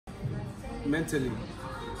mentally,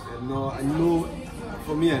 I know,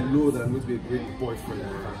 for me, I know that I'm going to be a great boyfriend.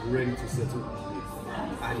 I'm ready to settle.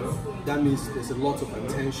 And that means there's a lot of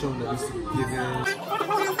attention that needs to be given.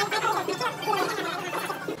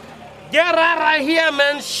 Get out of here,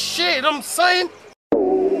 man. Shit, I'm saying.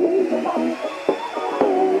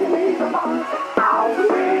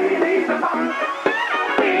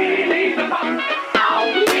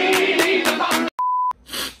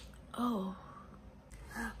 Oh,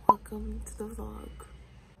 welcome to the vlog.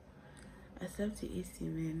 I slept to AC,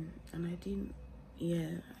 man, and I didn't.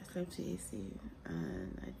 Yeah, I slept to AC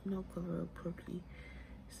and I did not cover up properly,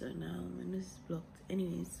 so now my nose is blocked.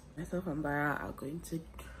 Anyways, myself and Bara are going to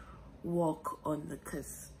walk on the,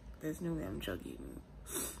 cause there's no way I'm jogging.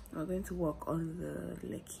 We're going to walk on the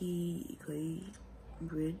Lekki Ikoyi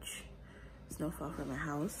bridge. It's not far from my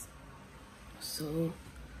house, so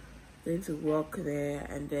we're going to walk there,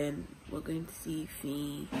 and then we're going to see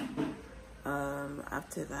Fee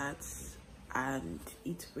after that, and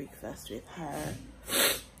eat breakfast with her,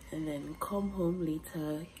 and then come home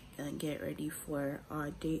later and get ready for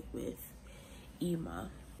our date with Ima.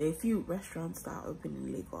 There are a few restaurants that are open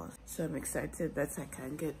in Lagos, so I'm excited that I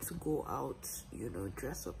can get to go out, you know,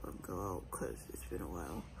 dress up and go out, because it's been a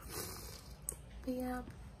while. But yeah,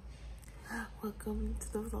 welcome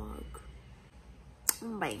to the vlog.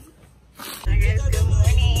 Bye. Hi guys, good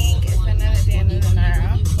morning. It's another day, another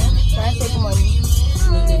night. Can I say good morning?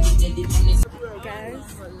 Hello guys,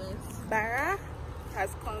 Bara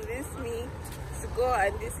has convinced me to go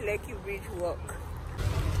on this Lekki Bridge walk.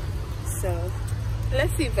 So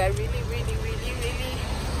let's see if I really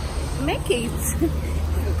make it.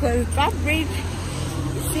 Because that bridge,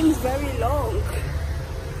 it seems very long.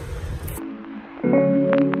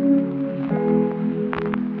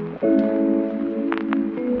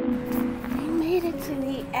 To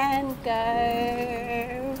the end,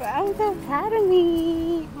 guys. I'm so proud of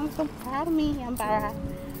me. I'm so proud of me. I'm Bara.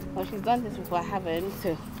 Well, she's done this before, I haven't,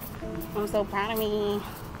 so I'm so proud of me.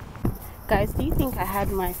 Guys, do you think I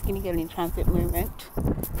had my skinny girl in transit moment?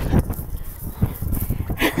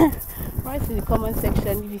 Write in the comment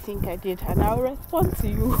section if you think I did, and I'll respond to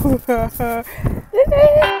you.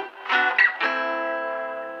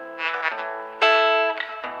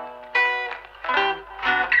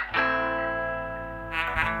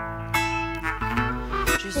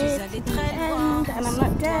 And I'm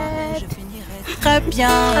not dead. Très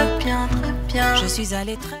bien, Je suis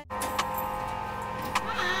allée très.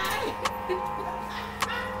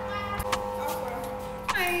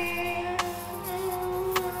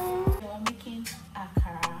 We're making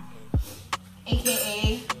akara,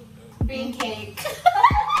 aka bean cake.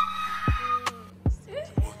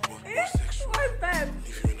 What's that?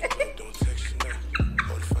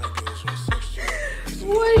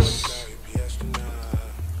 Whoosh.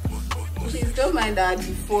 Please don't mind that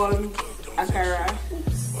deformed akara.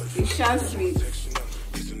 It's just sweet. She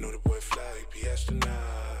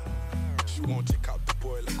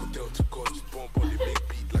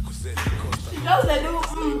does a little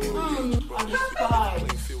on the side.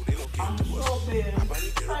 I'm so big.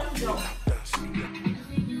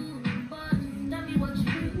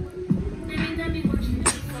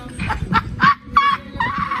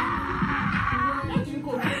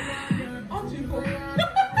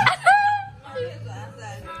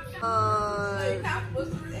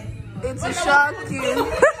 It's a shock you.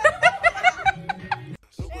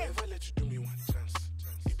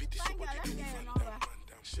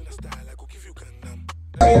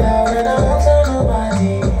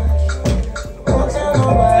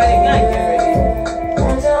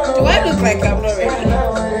 Do I look like I'm not ready?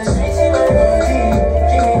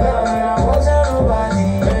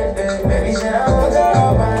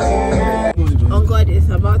 Oh God, it's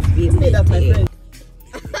about to be that, my friend.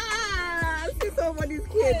 See somebody's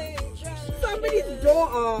kid. Somebody's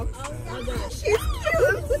daughter. She's cute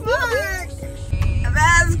as fuck.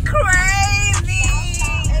 That's crazy.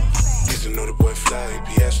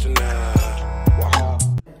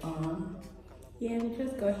 Yeah, we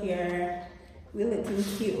just got here. We looking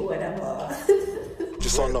cute or whatever.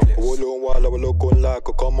 Just on up, while I will look on like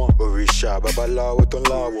a come on, Orisha, Babala, what on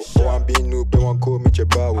Lao, one being new, but one call me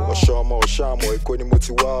Jabao, or Shamo, Shamo, Koni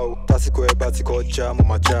Motiwao, Tassiko, Batiko, Jam,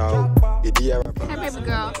 Majao, Idia. Hey, baby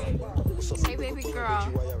girl. Hey, baby girl.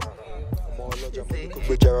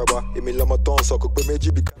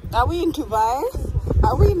 Are we in Dubai?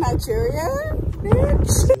 Are we in Nigeria?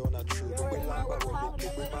 Bitch.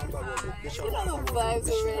 You know the vibes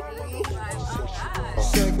already.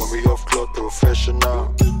 When we off clock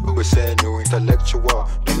professional, we're saying you intellectual.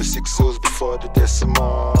 Number 6 souls before the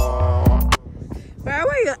decimal. Where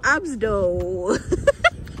are your abs though?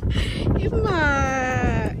 You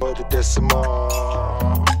some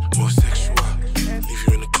more sexual. Leave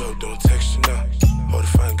you in the club, don't text you now. All the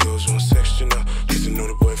fine girls want sex you now. Cause they know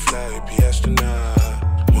the boy fly, he be astronaut.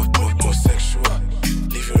 More sexual.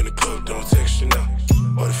 Leave you in the club, don't text you now.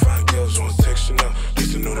 All the fine girls want sex you now.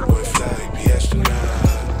 Cause they know the boy fly, he be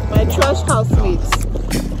astronaut. My trash housemates.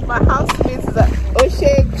 My housemates are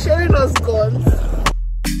sharing us guns.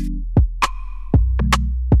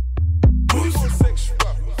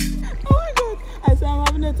 Oh my god, I said I'm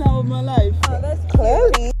having the time of my life. Oh, that's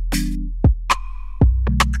clearly.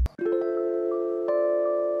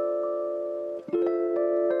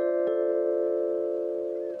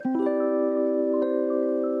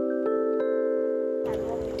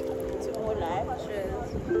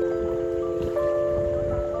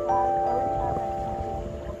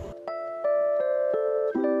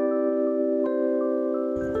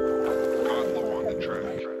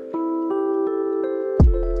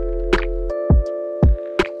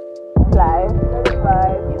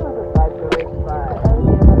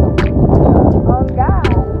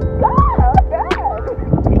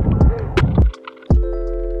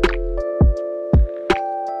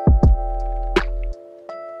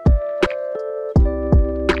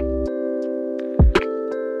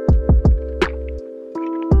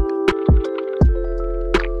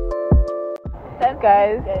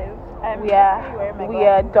 Guys, we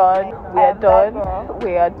are done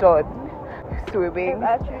swimming. We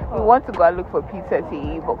want to go and look for pizza to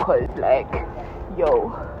eat because, like,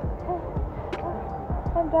 yo,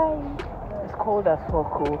 I'm dying. It's cold as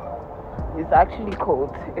fuck. It's actually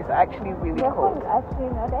cold. It's actually really cold. Actually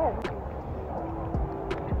not dead.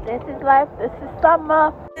 This is life. This is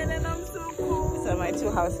summer. And then I'm so cool. These are my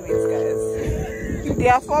two housemates, guys. They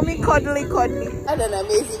are forming cuddly. Had an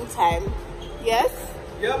amazing time. Yes?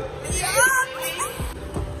 Yep. Yeah.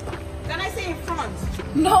 Can I say in front?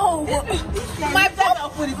 No. My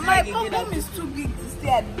problem is too big to stay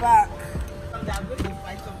at the back.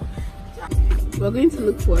 We're going to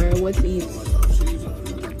look for what to eat.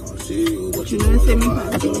 You know,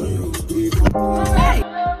 semi-pancake.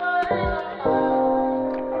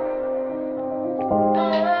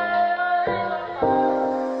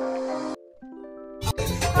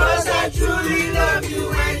 Cause I truly love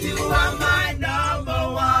you and you are my number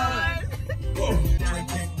one.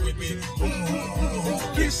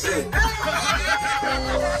 Kiss it.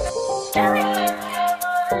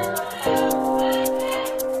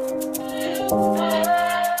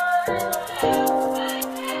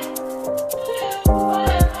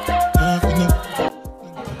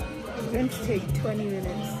 It's going to take 20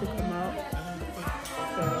 minutes to come out.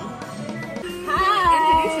 So. Hi.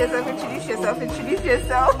 Introduce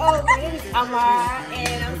yourself. Oh, my name is Amara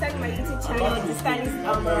and I'm starting my YouTube channel. This time is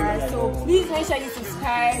Amara. So please make sure you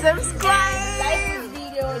subscribe. And like this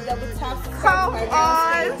video, double tap. Come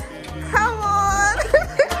on.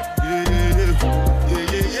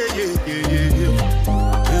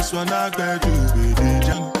 This one I got you with the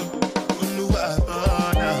jump.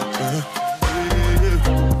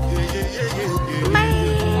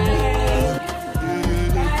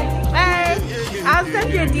 I'll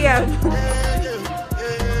send you a DM.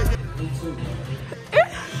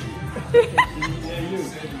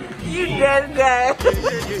 You dead guy.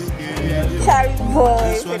 Charlie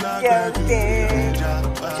boy with girls there.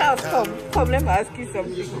 Charles, come, let me ask you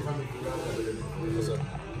something.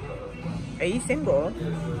 Are you single?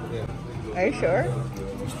 Yeah. Are you sure?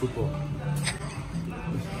 It's football.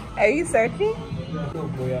 Are you searching?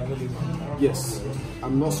 Yes.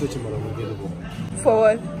 I'm not searching, but I'm available. For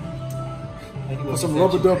what? For some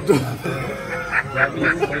rubber-dub.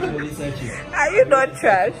 Are you not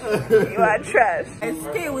trash? You are trash. And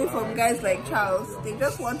stay away from guys like Charles. They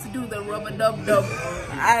just want to do the rubber-dub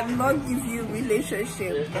and not give you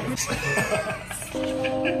relationship.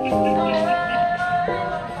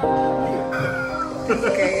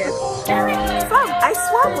 Okay. Fam, I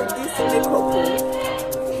swam with this makeup.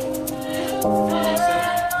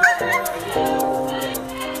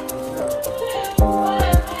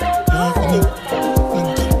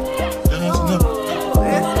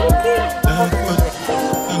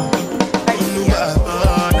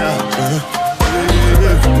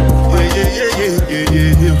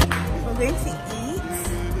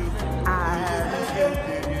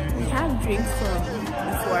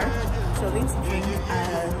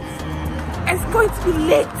 It's going to be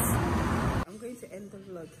late. I'm going to end the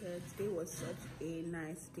vlog here. Today was such a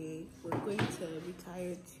nice day. We're going to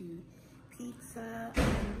retire to pizza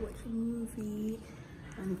and watch a movie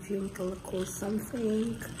and drink a little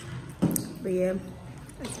something. But yeah,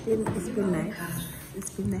 it's been nice. It's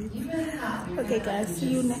been nice. Okay guys,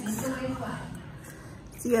 see you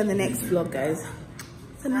on the next vlog, guys.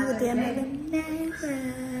 It's another day, another night.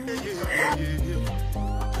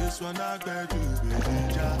 This one I got you,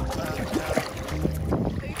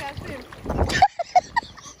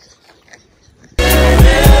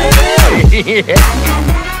 baby.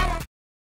 Yeah.